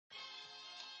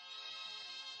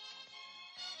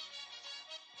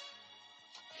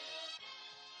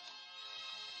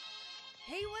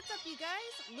Hey, what's up, you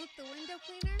guys? Luke the Window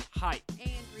Cleaner Hi.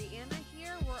 and Reanna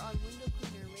here. We're on Window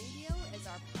Cleaner Radio as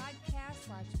our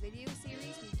podcast/video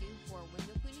series we do for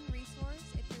window cleaning resource.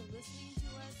 If you're listening to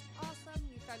us, awesome.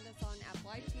 You found us on Apple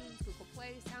iTunes, Google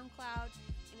Play, SoundCloud.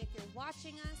 And if you're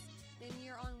watching us, then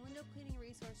you're on Window Cleaning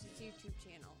Resources YouTube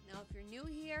channel. Now, if you're new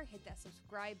here, hit that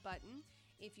subscribe button.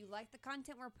 If you like the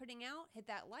content we're putting out,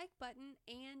 hit that like button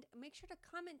and make sure to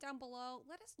comment down below.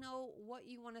 Let us know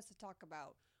what you want us to talk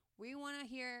about. We want to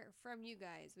hear from you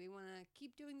guys. We want to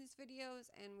keep doing these videos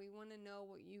and we want to know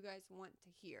what you guys want to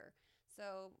hear.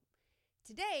 So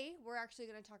today we're actually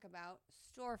going to talk about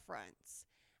storefronts.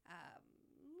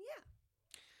 Yeah.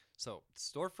 So,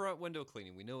 storefront window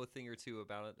cleaning. We know a thing or two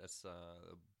about it. That's,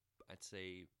 I'd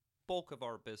say, bulk of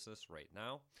our business right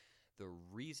now. The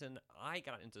reason I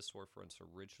got into storefronts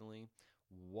originally,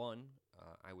 one,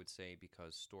 I would say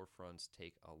because storefronts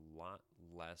take a lot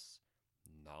less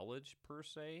knowledge per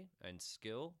se and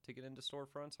skill to get into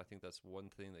storefronts. I think that's one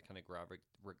thing that kind of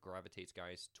gravitates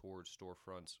guys towards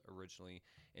storefronts originally.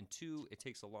 And two, it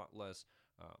takes a lot less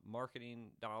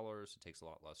marketing dollars. It takes a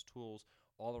lot less tools.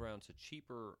 All around, it's a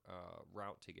cheaper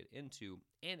route to get into,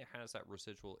 and it has that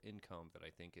residual income that I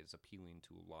think is appealing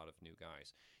to a lot of new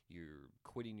guys. You're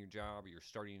quitting your job, or you're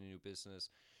starting a new business,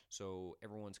 so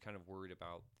everyone's kind of worried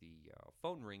about the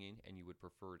phone ringing, and you would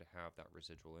prefer to have that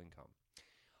residual income.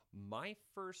 My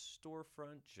first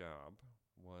storefront job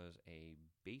was a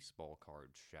baseball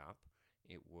card shop.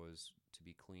 It was to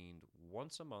be cleaned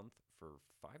once a month for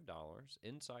 $5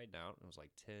 inside and out. It was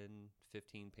like 10,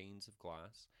 15 panes of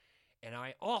glass. And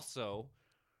I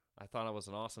thought I was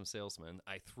an awesome salesman.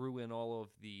 I threw in all of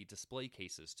the display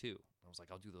cases too. I was like,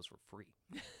 I'll do those for free.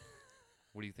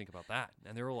 What do you think about that?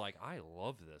 And they were like, I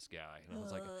love this guy. And I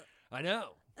was like, I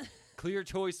know. Clear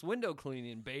Choice Window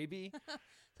Cleaning, baby.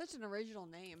 Such an original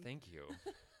name. Thank you.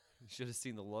 You should have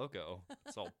seen the logo.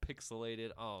 It's all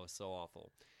pixelated. Oh, so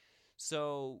awful.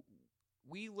 So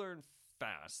we learned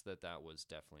fast that that was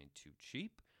definitely too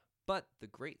cheap. But the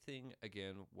great thing,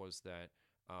 again, was that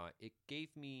it gave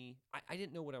me, I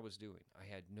didn't know what I was doing.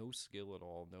 I had no skill at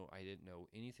all. No, I didn't know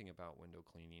anything about window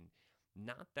cleaning.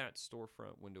 Not that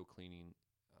storefront window cleaning,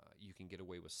 you can get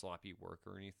away with sloppy work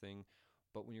or anything.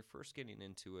 But when you're first getting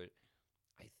into it,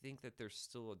 I think that there's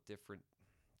still a different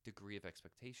degree of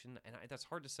expectation. And that's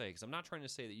hard to say because I'm not trying to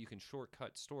say that you can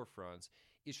shortcut storefronts.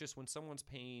 It's just when someone's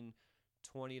paying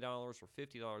 $20 or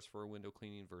 $50 for a window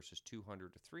cleaning versus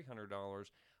 $200 to $300,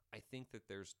 I think that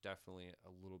there's definitely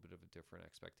a little bit of a different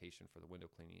expectation for the window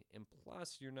cleaning. And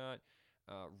plus, you're not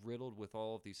riddled with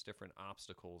all of these different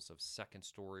obstacles of second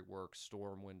story work,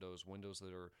 storm windows, windows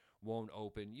that won't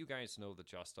open. You guys know the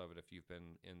gist of it if you've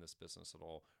been in this business at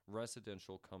all.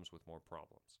 Residential comes with more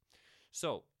problems.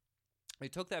 So I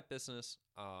took that business.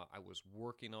 I was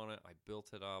working on it. I built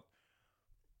it up.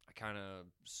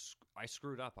 I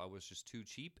screwed up. I was just too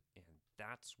cheap. And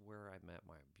that's where I met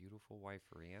my beautiful wife,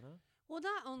 Reanna. Well,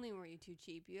 not only were you too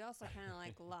cheap, you also kind of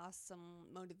like lost some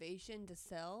motivation to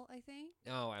sell, I think.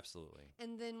 Oh, absolutely.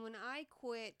 And then when I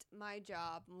quit my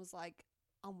job and was like,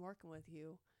 I'm working with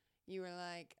you, you were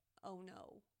like, oh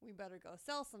no, we better go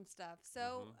sell some stuff.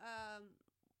 So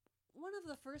one of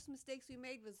the first mistakes we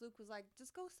made was Luke was like,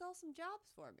 just go sell some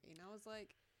jobs for me. And I was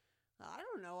like, I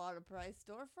don't know how to price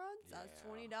storefronts. That's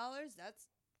 $20. That's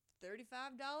 $35.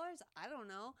 I don't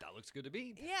know. That looks good to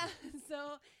me. Yeah.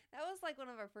 So that was like one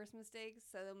of our first mistakes.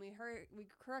 So then we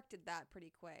corrected that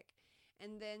pretty quick.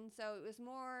 And then so it was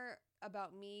more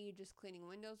about me just cleaning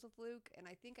windows with Luke. And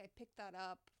I think I picked that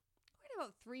up quite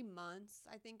about 3 months.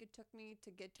 I think it took me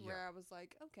to get to where I was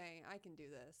like, okay, I can do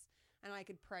this. And I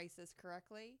could price this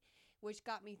correctly, which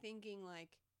got me thinking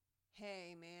like,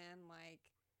 hey man, like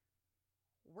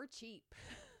we're cheap.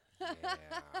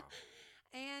 Yeah.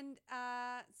 And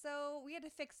so we had to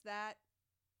fix that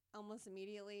almost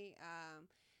immediately.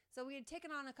 So we had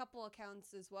taken on a couple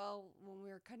accounts as well when we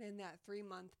were kind of in that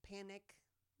 3-month panic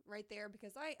right there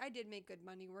because I did make good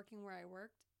money working where I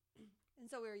worked. And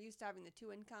so we were used to having the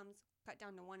 2 incomes cut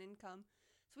down to 1 income.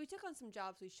 So we took on some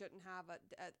jobs we shouldn't have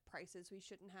at prices we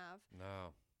shouldn't have.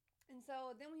 No. And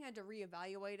so then we had to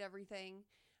reevaluate everything.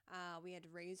 We had to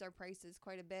raise our prices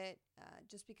quite a bit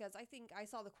just because I think I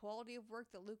saw the quality of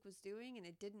work that Luke was doing and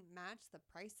it didn't match the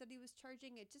price that he was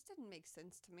charging. It just didn't make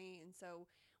sense to me. And so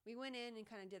we went in and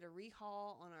kind of did a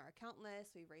rehaul on our account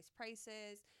list. We raised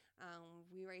prices.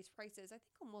 I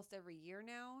think almost every year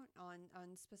now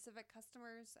on specific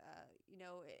customers.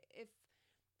 If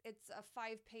it's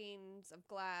 5 panes of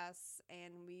glass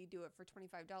and we do it for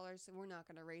 $25, and we're not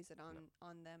going to raise it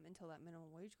on them until that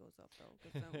minimum wage goes up, though,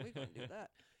 because then we're going to do that.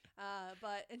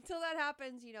 But until that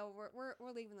happens,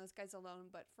 we're leaving those guys alone.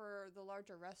 But for the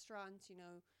larger restaurants,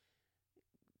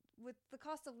 with the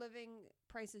cost of living,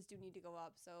 prices do need to go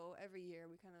up. So every year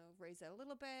we kind of raise it a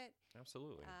little bit.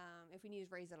 Absolutely. If we need to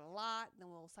raise it a lot,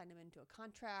 then we'll sign them into a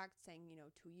contract saying,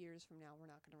 2 years from now, we're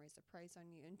not going to raise the price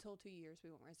on you. Until 2 years, we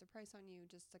won't raise the price on you,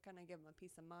 just to kind of give them a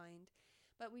peace of mind.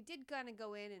 But we did kind of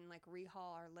go in and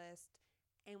rehaul our list,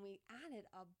 and we added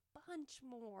a bunch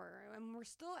more. And we're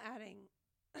still adding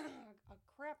a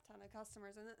crap ton of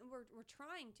customers. And we're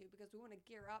trying to, because we want to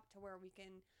gear up to where we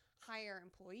can hire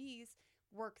employees,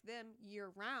 work them year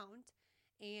round,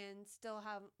 and still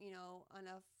have,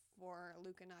 enough for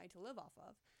Luke and I to live off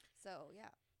of. So, yeah.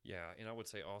 Yeah, and I would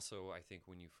say also, I think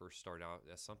when you first start out,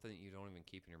 that's something that you don't even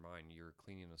keep in your mind. You're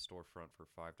cleaning a storefront for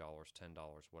 $5, $10,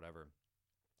 whatever.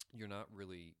 You're not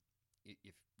really,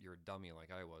 if you're a dummy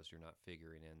like I was, you're not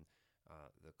figuring in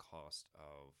the cost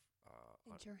of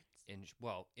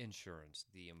insurance,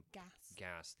 the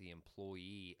gas, the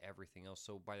employee, everything else.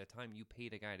 So by the time you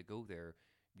paid a guy to go there,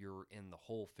 you're in the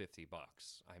whole $50.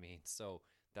 I mean, so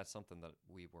that's something that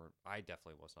I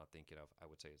definitely was not thinking of. I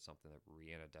would say it's something that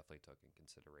Reanna definitely took in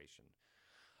consideration.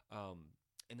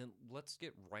 And then let's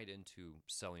get right into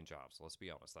selling jobs. Let's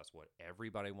be honest. That's what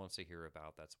everybody wants to hear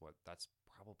about. That's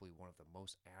probably one of the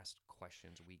most asked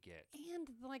questions we get. And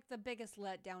the biggest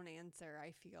letdown answer,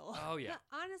 I feel. Oh, yeah.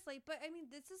 Honestly, but I mean,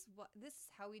 this is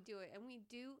how we do it. And we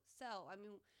do sell. I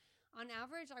mean, on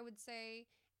average, I would say,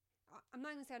 I'm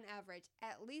not going to say on average,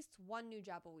 at least one new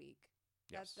job a week.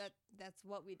 Yes. That's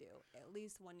what we do. At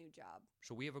least one new job.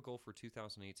 So we have a goal for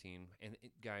 2018. And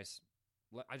guys,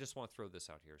 I just want to throw this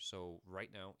out here. So right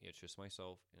now, it's just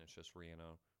myself and it's just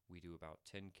Reanna. We do about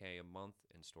 $10K a month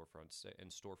in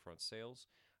storefront sales,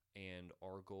 and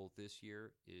our goal this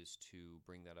year is to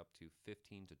bring that up to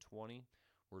 15 to 20.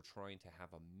 We're trying to have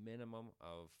a minimum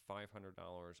of $500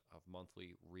 of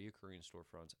monthly reoccurring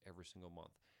storefronts every single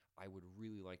month. I would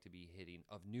really like to be hitting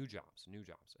of new jobs,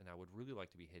 and I would really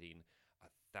like to be hitting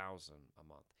 1,000 a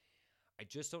month. I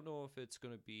just don't know if it's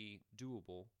going to be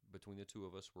doable between the two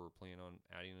of us. We're planning on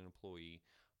adding an employee.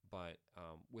 But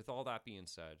with all that being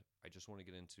said, I just want to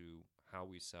get into how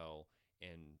we sell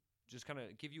and just kind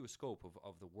of give you a scope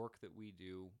of the work that we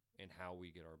do and how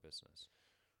we get our business.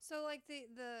 So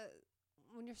the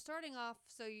when you're starting off,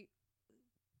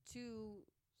 to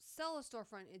sell a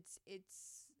storefront,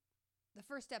 it's the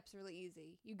first step's really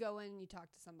easy. You go in and you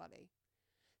talk to somebody.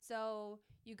 So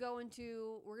you go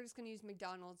into, we're just going to use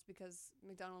McDonald's because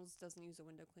McDonald's doesn't use a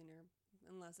window cleaner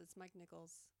unless it's Mike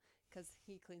Nichols, because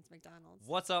he cleans McDonald's.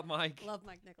 What's up, Mike? Love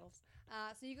Mike Nichols.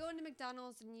 So you go into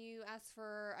McDonald's and you ask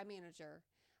for a manager.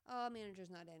 Oh,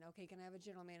 manager's not in. Okay, can I have a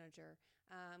general manager?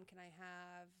 Can I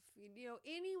have,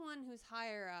 anyone who's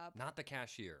higher up? Not the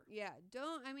cashier. Yeah,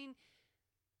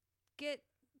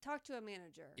 talk to a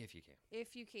manager. If you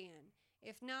can.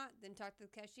 If not, then talk to the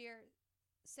cashier.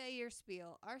 Say your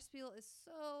spiel. Our spiel is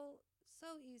so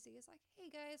easy. It's like, hey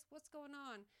guys, what's going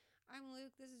on? I'm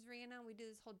Luke. This is Reanna. We do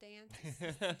this whole dance.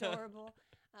 It's adorable.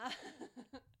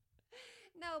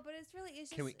 No, but it's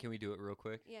just. Can we do it real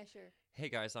quick? Yeah, sure. Hey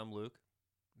guys, I'm Luke.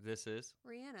 This is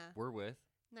Reanna. We're with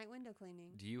Night Window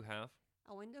Cleaning. Do you have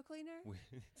a window cleaner?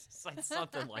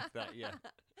 Something like that. Yeah.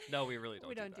 No, we really don't.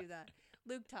 We don't do that.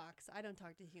 Luke talks. I don't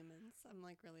talk to humans. I'm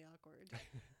really awkward.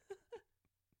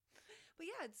 But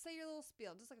yeah, say your little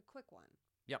spiel, just like a quick one.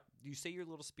 Yeah, you say your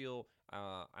little spiel.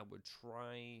 I would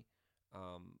try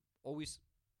always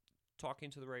talking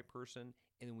to the right person,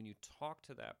 and then when you talk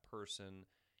to that person,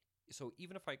 so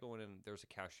even if I go in and there's a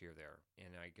cashier there,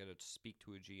 and I get to speak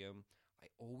to a GM, I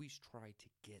always try to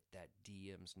get that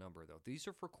DM's number, though. These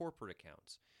are for corporate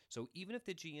accounts. So even if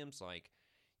the GM's like,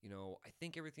 I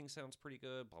think everything sounds pretty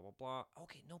good, blah, blah, blah.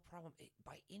 Okay, no problem.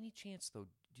 By any chance, though,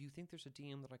 do you think there's a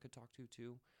DM that I could talk to,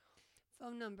 too?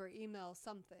 Phone number, email,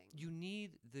 something. You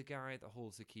need the guy that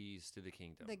holds the keys to the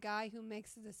kingdom. The guy who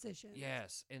makes the decision.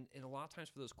 Yes, and a lot of times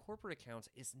for those corporate accounts,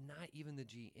 it's not even the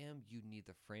GM. You need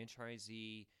the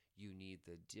franchisee. You need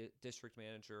the district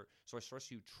manager. So I stress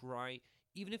you try,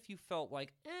 even if you felt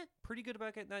like, pretty good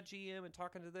about getting that GM and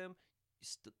talking to them,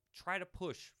 try to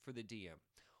push for the DM.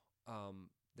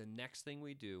 The next thing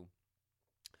we do,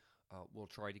 we'll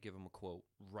try to give them a quote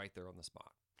right there on the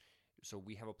spot. So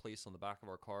we have a place on the back of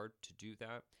our card to do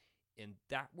that, and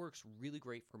that works really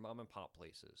great for mom and pop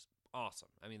places. Awesome.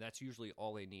 I mean, that's usually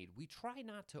all they need. We try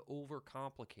not to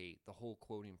overcomplicate the whole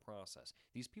quoting process.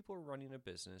 These people are running a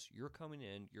business. You're coming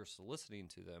in, you're soliciting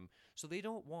to them, so they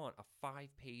don't want a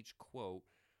 5-page quote,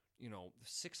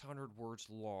 600 words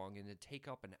long and it'd take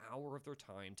up an hour of their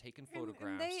time taking photographs.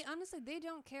 And they honestly, they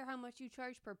don't care how much you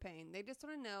charge per pane. They just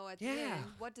want to know at the end,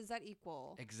 what does that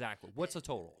equal? Exactly. What's the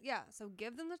total? Yeah. So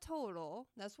give them the total.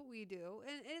 That's what we do.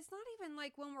 And it's not even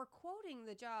like when we're quoting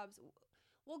the jobs,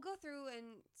 we'll go through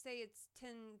and say it's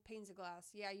 10 panes of glass.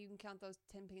 Yeah, you can count those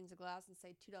 10 panes of glass and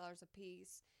say $2 a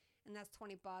piece. And that's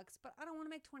 $20, but I don't want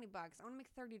to make $20. I want to make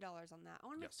 $30 on that. I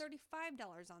want to make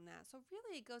 $35 on that. So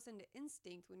really it goes into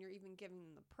instinct when you're even giving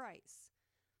them the price.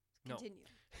 Continue.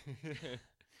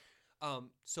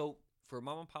 So for a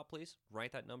mom and pop place,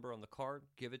 write that number on the card,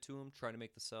 give it to them, try to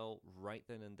make the sell right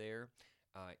then and there.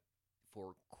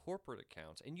 For corporate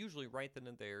accounts, and usually right then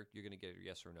and there, you're going to get a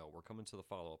yes or no. We're coming to the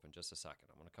follow-up in just a second.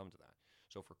 I'm going to come to that.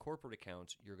 So for corporate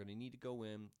accounts, you're going to need to go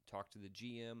in, talk to the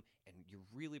GM, and you're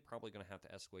really probably going to have to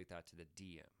escalate that to the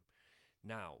DM.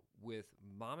 Now, with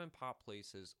mom and pop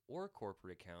places or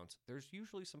corporate accounts, there's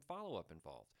usually some follow-up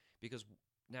involved. Because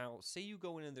now, say you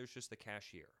go in and there's just the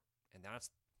cashier, and that's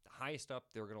the highest up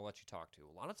they're going to let you talk to.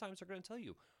 A lot of times they're going to tell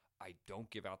you, I don't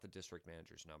give out the district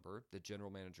manager's number. The general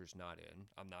manager's not in.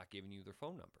 I'm not giving you their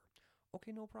phone number.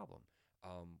 Okay, no problem.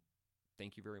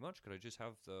 Thank you very much. Could I just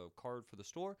have the card for the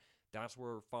store? That's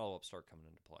where follow-ups start coming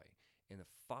into play. And the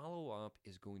follow-up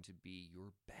is going to be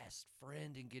your best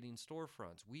friend in getting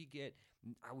storefronts. We get,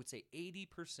 I would say,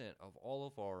 80% of all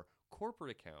of our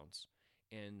corporate accounts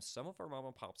and some of our mom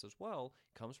and pops as well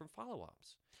comes from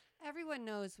follow-ups. Everyone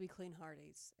knows we clean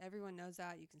Hardee's. Everyone knows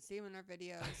that. You can see them in our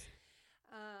videos.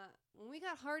 When we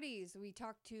got Hardee's, we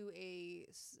talked to a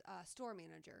store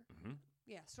manager. Mm-hmm.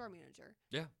 Yeah, store manager.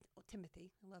 Yeah. Oh,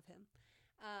 Timothy. I love him.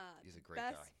 He's a great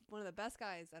guy. One of the best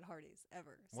guys at Hardee's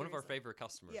ever. Seriously. One of our favorite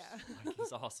customers. Yeah.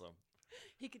 He's awesome.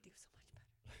 He could do so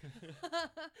much better.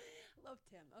 Love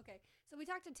Tim. Okay, so we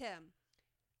talked to Tim.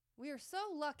 We are so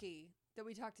lucky that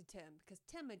we talked to Tim because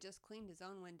Tim had just cleaned his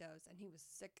own windows and he was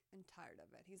sick and tired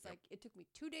of it. He's like, it took me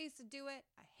 2 days to do it.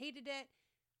 I hated it.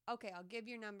 Okay, I'll give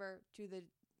your number to the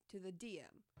DM.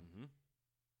 Mm-hmm.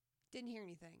 Didn't hear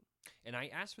anything. And I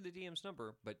asked for the DM's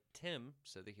number, but Tim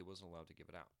said that he wasn't allowed to give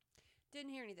it out.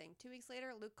 Didn't hear anything. 2 weeks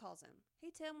later, Luke calls him. Hey,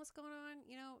 Tim, what's going on?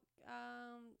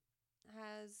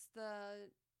 Has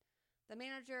the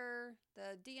manager,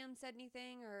 the DM said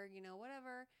anything or,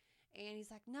 whatever? And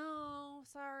he's like, no,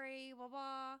 sorry, blah,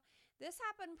 blah. This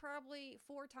happened probably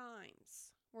 4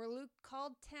 times where Luke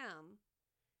called Tim.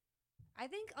 I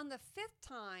think on the 5th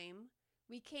time,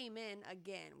 we came in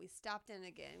again. We stopped in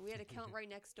again. We had a count right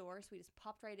next door, so we just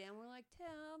popped right in. We're like,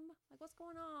 Tim, what's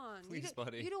going on? Please,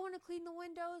 buddy. You don't want to clean the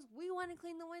windows? We want to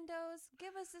clean the windows.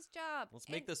 Give us this job. Let's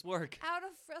make this work. Out of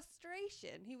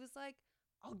frustration, he was like,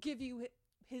 I'll give you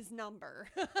his number.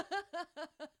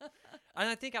 And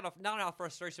I think not out of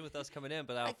frustration with us coming in,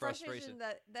 but out of frustration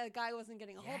that the guy wasn't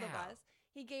getting a hold of us.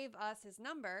 He gave us his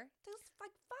number. Just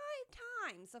like 5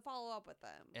 times to follow up with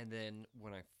them. And then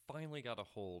when I finally got a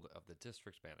hold of the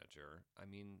district manager, I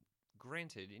mean,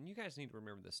 granted, and you guys need to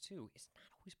remember this too, it's not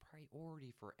always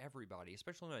priority for everybody,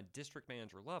 especially on a district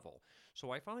manager level.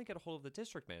 So I finally get a hold of the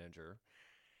district manager,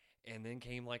 and then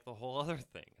came like the whole other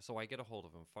thing. So I get a hold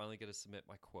of him, finally get to submit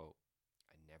my quote.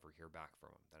 I never hear back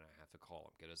from him. Then I have to call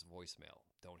him, get his voicemail.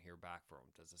 Don't hear back from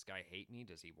him. Does this guy hate me?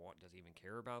 Does he even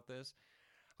care about this?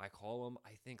 I call him,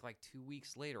 I think like 2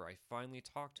 weeks later, I finally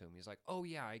talk to him. He's like, oh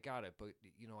yeah, I got it, but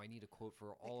I need a quote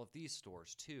for all of these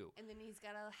stores too. And then he's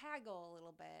got to haggle a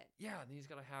little bit. Yeah, and then he's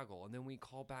got to haggle. And then we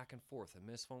call back and forth and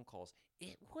miss phone calls.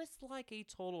 It was like a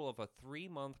total of a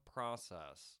 3-month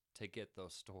process to get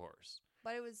those stores.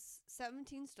 But it was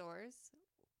 17 stores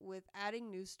with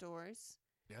adding new stores.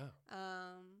 Yeah.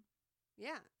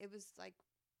 Yeah, it was like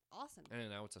awesome. And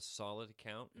now it's a solid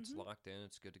account. It's locked in.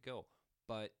 It's good to go.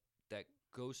 But that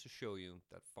goes to show you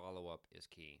that follow-up is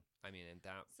key. I mean, and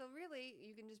that... So really,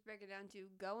 you can just break it down to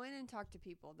go in and talk to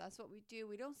people. That's what we do.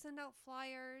 We don't send out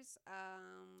flyers.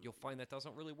 You'll find that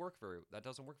doesn't work very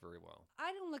well.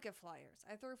 I don't look at flyers.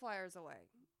 I throw flyers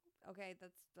away. Okay,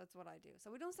 that's what I do.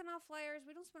 So we don't send out flyers.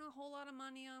 We don't spend a whole lot of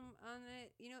money on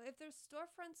it. If there's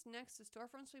storefronts next to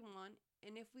storefronts we want,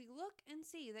 and if we look and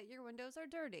see that your windows are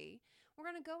dirty, we're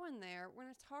going to go in there. We're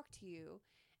going to talk to you,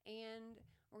 and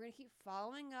we're going to keep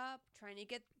following up, trying to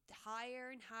get higher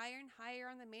and higher and higher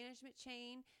on the management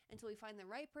chain until we find the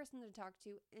right person to talk to.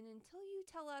 And until you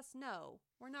tell us no,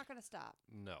 we're not going to stop.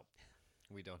 No,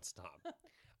 we don't stop.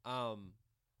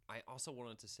 I also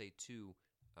wanted to say, too,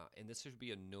 and this should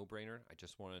be a no-brainer. I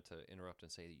just wanted to interrupt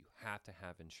and say that you have to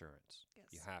have insurance. Yes.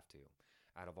 You have to.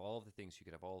 Out of all of the things, you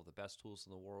could have all of the best tools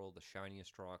in the world, the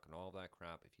shiniest truck, and all that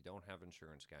crap. If you don't have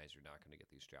insurance, guys, you're not going to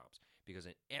get these jobs. Because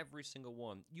in every single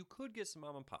one, you could get some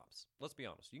mom and pops. Let's be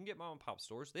honest. You can get mom and pop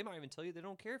stores. They might even tell you they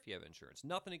don't care if you have insurance.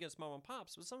 Nothing against mom and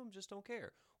pops, but some of them just don't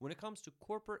care. When it comes to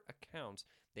corporate accounts,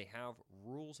 they have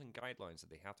rules and guidelines that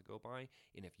they have to go by.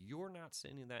 And if you're not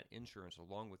sending that insurance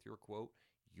along with your quote,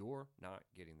 you're not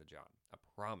getting the job. I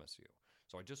promise you.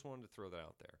 So I just wanted to throw that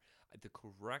out there. The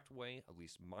correct way, at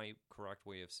least my correct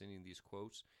way of sending these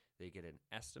quotes, they get an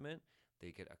estimate,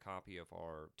 they get a copy of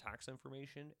our tax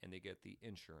information, and they get the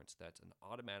insurance. That's an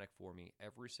automatic for me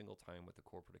every single time with the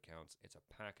corporate accounts. It's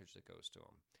a package that goes to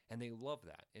them. And they love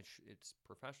that. It's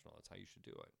professional. That's how you should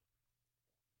do it.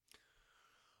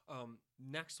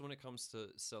 Next, when it comes to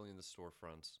selling the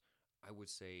storefronts, I would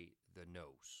say the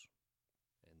nose.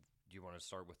 Do you want to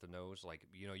start with the nose? Like,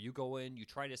 you go in, you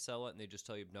try to sell it, and they just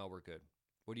tell you, no, we're good.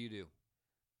 What do?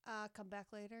 Come back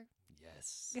later.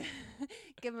 Yes.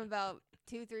 Give them about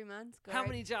 2-3 months. How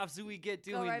many jobs do we get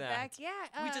doing go right that? Back.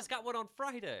 Yeah. We just got one on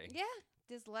Friday. Yeah.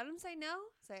 Just let them say no.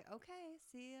 Say, okay,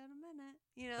 see you in a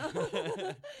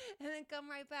minute. And then come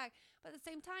right back. But at the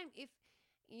same time, if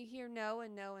you hear no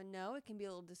and no and no, it can be a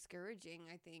little discouraging,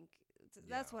 I think.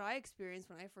 That's what I experienced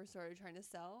when I first started trying to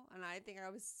sell. And I think I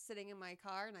was sitting in my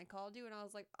car and I called you and I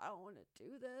was like, I don't want to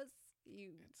do this.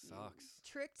 It sucks. You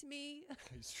tricked me.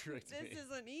 This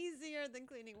isn't easier than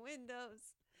cleaning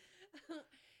windows.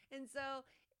 And so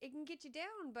it can get you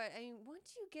down. But I mean,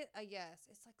 once you get a yes,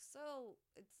 it's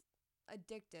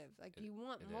addictive. Like you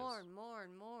want more and more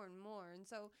and more and more. And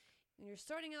so when you're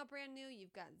starting out brand new,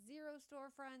 you've got 0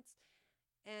 storefronts.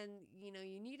 And, you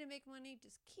need to make money,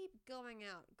 just keep going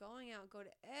out, go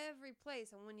to every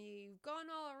place. And when you've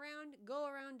gone all around, go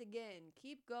around again.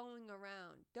 Keep going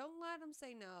around. Don't let them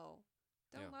say no.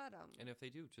 Don't let them. And if they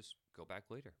do, just go back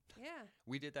later. Yeah.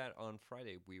 We did that on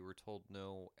Friday. We were told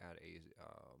no at a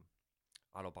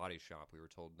auto body shop. We were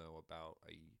told no about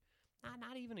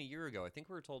not even a year ago. I think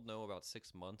we were told no about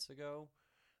 6 months ago.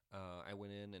 I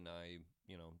went in and I,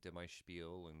 did my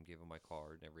spiel and gave him my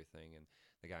card and everything. And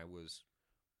the guy was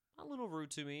a little rude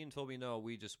to me and told me, no,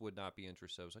 we just would not be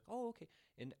interested. I was like, oh, okay.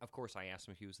 And, of course, I asked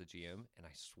him if he was the GM, and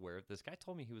I swear, this guy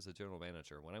told me he was the general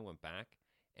manager. When I went back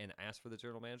and asked for the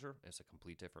general manager, it's a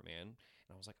complete different man.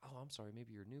 And I was like, oh, I'm sorry,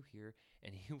 maybe you're new here.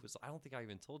 And he was, I don't think I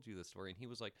even told you this story. And he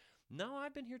was like, no,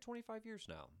 I've been here 25 years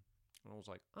now. And I was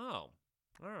like, oh,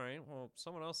 all right. Well,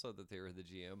 someone else said that they were the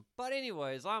GM. But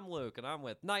anyways, I'm Luke, and I'm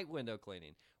with Night Window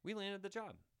Cleaning. We landed the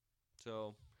job.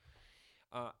 So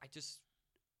I just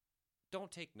don't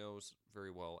take no's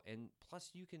very well. And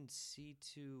plus you can see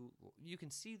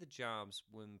the jobs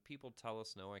when people tell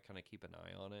us no. I kind of keep an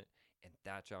eye on it, and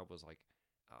that job was like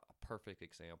a perfect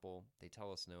example. They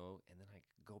tell us no, and then I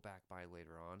go back by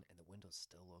later on and the windows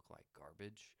still look like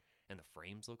garbage and the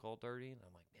frames look all dirty, and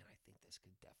I'm like, man, I think this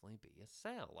could definitely be a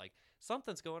sale. Like,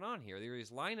 something's going on here. Either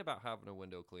he's lying about having a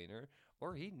window cleaner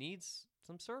or he needs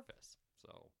some service.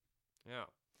 So yeah.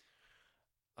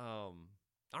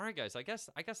 All right, guys. I guess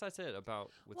that's it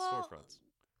with storefronts.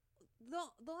 The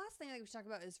last thing I think we should talk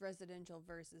about is residential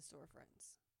versus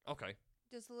storefronts. Okay.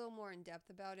 Just a little more in depth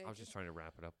about it. I was just trying to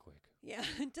wrap it up quick. Yeah,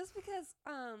 just because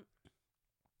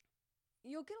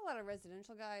you'll get a lot of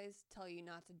residential guys tell you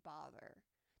not to bother.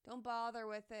 Don't bother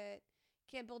with it.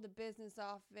 Can't build a business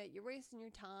off of it. You're wasting your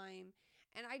time.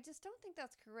 And I just don't think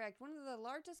that's correct. One of the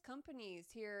largest companies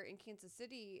here in Kansas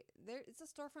City, it's a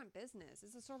storefront business.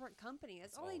 It's a storefront company.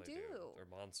 That's all they do. They're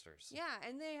monsters. Yeah,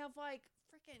 and they have like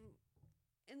freaking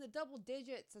in the double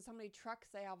digits of how many trucks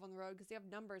they have on the road because they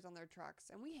have numbers on their trucks.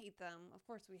 And we hate them. Of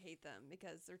course we hate them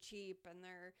because they're cheap and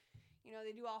they're,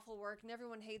 they do awful work and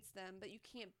everyone hates them. But you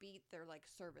can't beat their like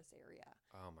service area.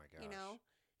 Oh my gosh.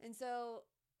 And so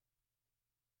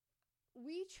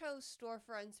we chose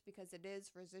storefronts because it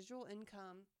is residual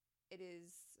income. It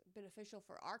is beneficial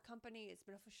for our company. It's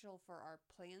beneficial for our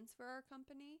plans for our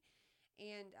company.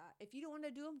 And if you don't want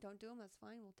to do them, don't do them. That's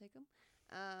fine. We'll take them.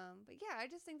 But yeah, I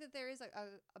just think that there is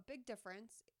a big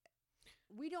difference.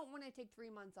 We don't want to take 3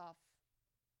 months off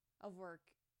of work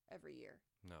every year.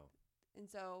 No. And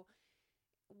so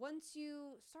once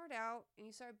you start out and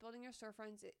you start building your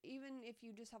storefronts, even if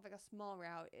you just have like a small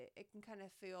route, it can kind of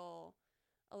feel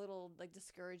a little like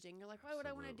discouraging. You're like, why would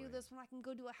I want to do this when I can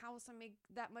go to a house and make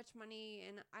that much money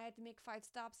and I had to make 5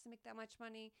 stops to make that much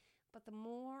money? But the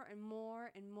more and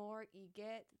more and more you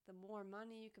get, the more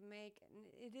money you can make. And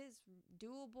it is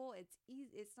doable. It's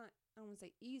easy. It's not, I don't want to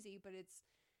say easy, but it's,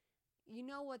 you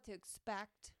know what to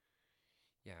expect.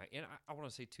 Yeah. And I want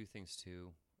to say 2 things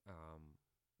too.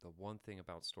 The one thing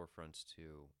about storefronts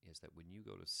too is that when you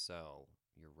go to sell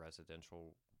your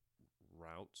residential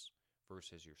routes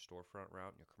versus your storefront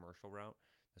route and your commercial route,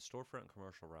 the storefront and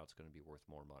commercial route is going to be worth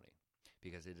more money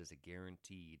because it is a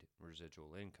guaranteed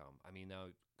residual income. I mean,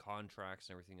 now contracts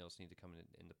and everything else need to come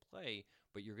into play,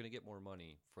 but you're going to get more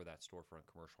money for that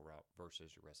storefront commercial route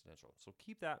versus your residential. So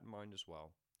keep that in mind as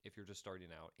well if you're just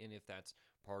starting out, and if that's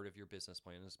part of your business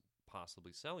plan is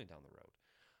possibly selling down the road.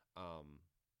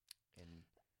 And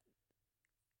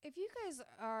if you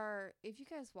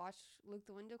guys watched Luke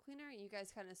the Window Cleaner, you guys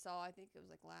kind of saw, I think it was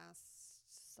like last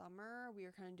summer, we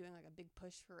were kind of doing like a big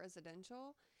push for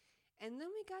residential. And then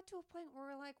we got to a point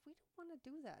where we're like, we don't want to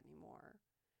do that anymore.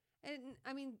 And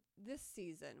I mean, this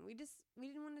season, we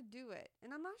didn't want to do it.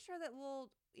 And I'm not sure that we'll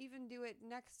even do it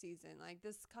next season, like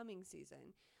this coming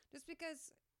season, just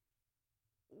because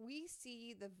we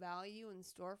see the value in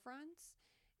storefronts.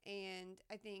 And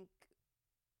I think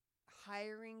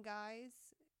hiring guys,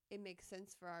 it makes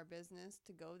sense for our business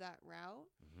to go that route.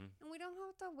 And we don't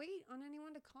have to wait on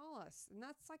anyone to call us. And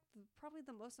that's like probably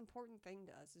the most important thing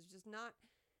to us, is just not,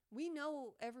 we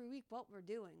know every week what we're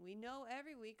doing. We know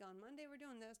every week on Monday we're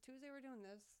doing this, Tuesday we're doing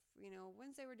this,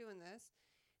 Wednesday we're doing this.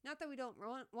 Not that we don't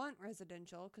want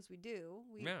residential, because we do.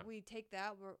 We take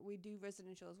that, we do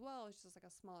residential as well. It's just like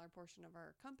a smaller portion of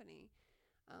our company.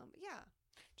 But yeah.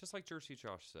 Just like Jersey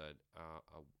Josh said,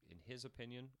 in his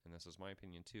opinion, and this is my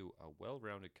opinion too, a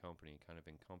well-rounded company kind of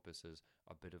encompasses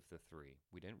a bit of the three.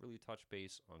 We didn't really touch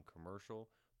base on commercial,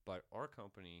 but our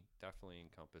company definitely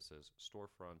encompasses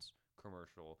storefronts,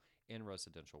 commercial, and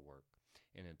residential work.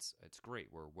 And it's great.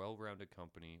 We're a well-rounded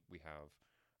company. We have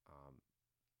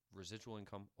residual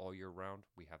income all year round.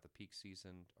 We have the peak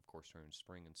season, of course, during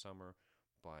spring and summer.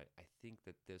 But I think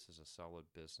that this is a solid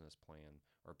business plan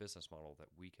or business model that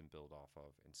we can build off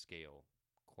of and scale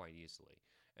quite easily,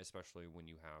 especially when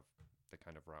you have the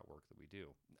kind of route work that we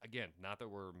do. Again, not that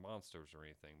we're monsters or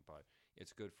anything, but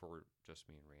it's good for just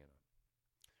me and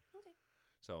Reanna. Okay.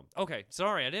 So, okay,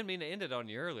 sorry, I didn't mean to end it on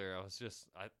you earlier. I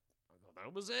thought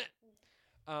that was it.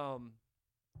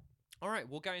 All right,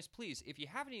 well, guys, please, if you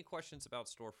have any questions about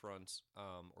storefronts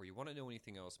or you want to know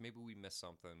anything else, maybe we missed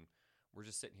something. We're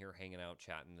just sitting here hanging out,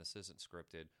 chatting. This isn't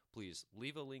scripted. Please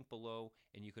leave a link below,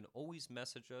 and you can always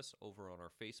message us over on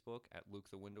our Facebook at Luke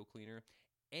the Window Cleaner,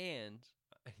 and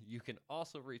you can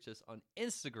also reach us on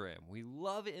Instagram. We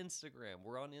love Instagram.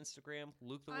 We're on Instagram,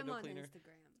 Luke the Window Cleaner. I'm on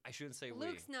Instagram. I shouldn't say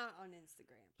Luke's not on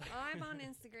Instagram. I'm on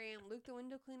Instagram, Luke the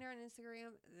Window Cleaner on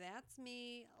Instagram. That's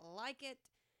me. Like it.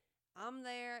 I'm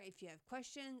there. If you have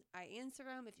questions, I answer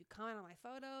them. If you comment on my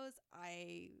photos,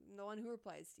 I'm the one who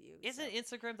replies to you. Isn't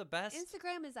Instagram the best?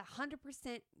 Instagram is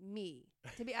 100% me.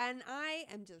 And I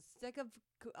am just sick of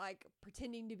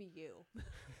pretending to be you.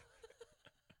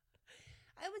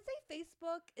 I would say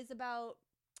Facebook is about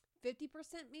 50%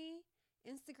 me.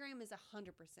 Instagram is 100%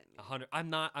 me.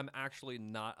 I'm actually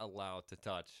not allowed to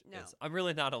touch. No. I'm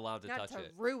really not allowed to touch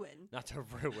it. Not to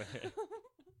ruin it.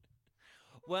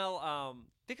 Well,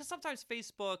 because sometimes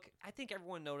Facebook, I think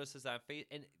everyone notices that,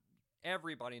 and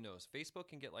everybody knows, Facebook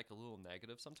can get like a little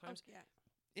negative sometimes. Oh,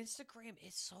 yeah. Instagram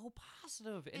is so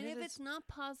positive. And if it's not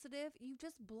positive, you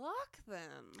just block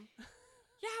them.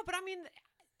 Yeah, but I mean,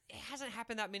 it hasn't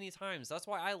happened that many times. That's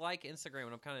why I like Instagram,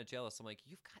 and I'm kind of jealous. I'm like,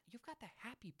 you've got the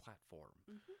happy platform.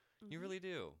 You really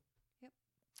do. Yep.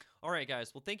 All right,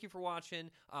 guys. Well, thank you for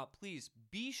watching. Please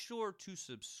be sure to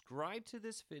subscribe to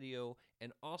this video,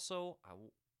 and also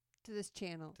to this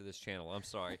channel. I'm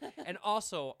sorry. And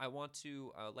also, I want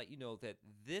to let you know that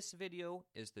this video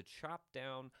is the chopped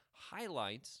down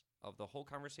highlights of the whole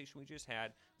conversation we just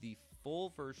had. The full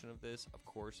version of this, of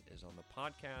course, is on the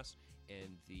podcast,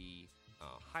 and the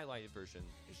highlighted version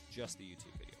is just the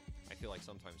YouTube video. I feel like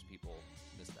sometimes people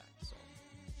miss that. So,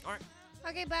 all right.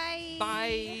 Okay, bye.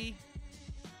 Bye.